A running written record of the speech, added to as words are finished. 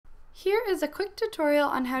Here is a quick tutorial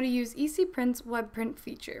on how to use ECPrint's web print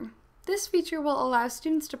feature. This feature will allow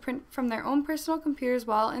students to print from their own personal computers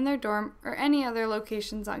while in their dorm or any other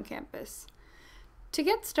locations on campus. To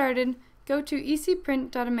get started, go to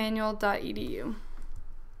ecprint.emmanuel.edu.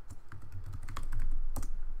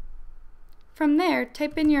 From there,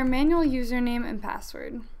 type in your Emmanuel username and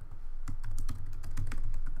password.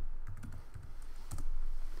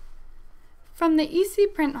 From the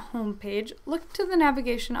ECPrint homepage, look to the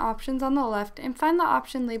navigation options on the left and find the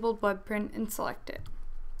option labeled Web Print and select it.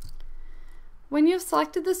 When you have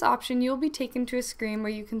selected this option, you will be taken to a screen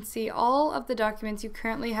where you can see all of the documents you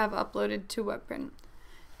currently have uploaded to WebPrint.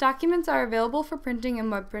 Documents are available for printing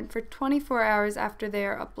in WebPrint for 24 hours after they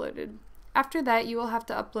are uploaded. After that, you will have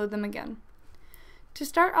to upload them again. To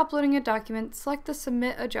start uploading a document, select the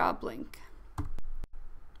Submit a Job link.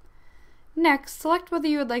 Next, select whether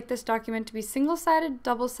you would like this document to be single-sided,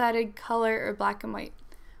 double-sided, color, or black and white.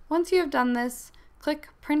 Once you have done this, click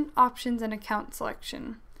Print Options and Account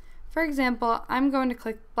Selection. For example, I'm going to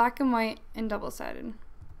click black and white and double-sided.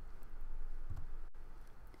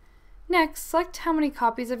 Next, select how many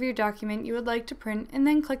copies of your document you would like to print and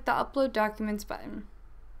then click the Upload Documents button.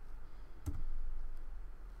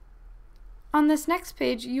 On this next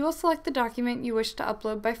page, you will select the document you wish to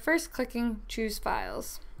upload by first clicking Choose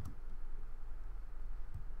Files.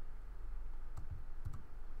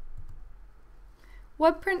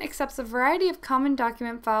 WebPrint accepts a variety of common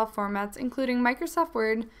document file formats including Microsoft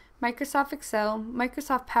Word, Microsoft Excel,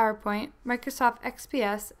 Microsoft PowerPoint, Microsoft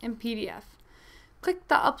XPS, and PDF. Click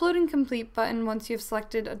the Upload and Complete button once you have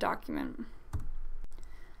selected a document.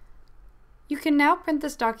 You can now print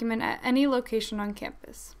this document at any location on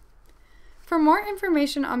campus. For more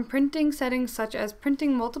information on printing settings such as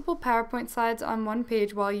printing multiple PowerPoint slides on one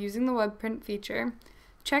page while using the WebPrint feature,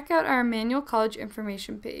 check out our Emmanuel College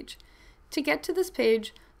information page. To get to this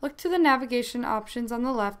page, look to the navigation options on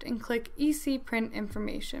the left and click EC Print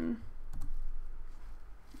Information.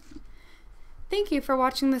 Thank you for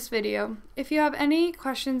watching this video. If you have any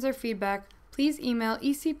questions or feedback, please email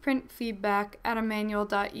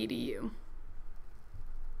ecprintfeedback@emmanuel.edu.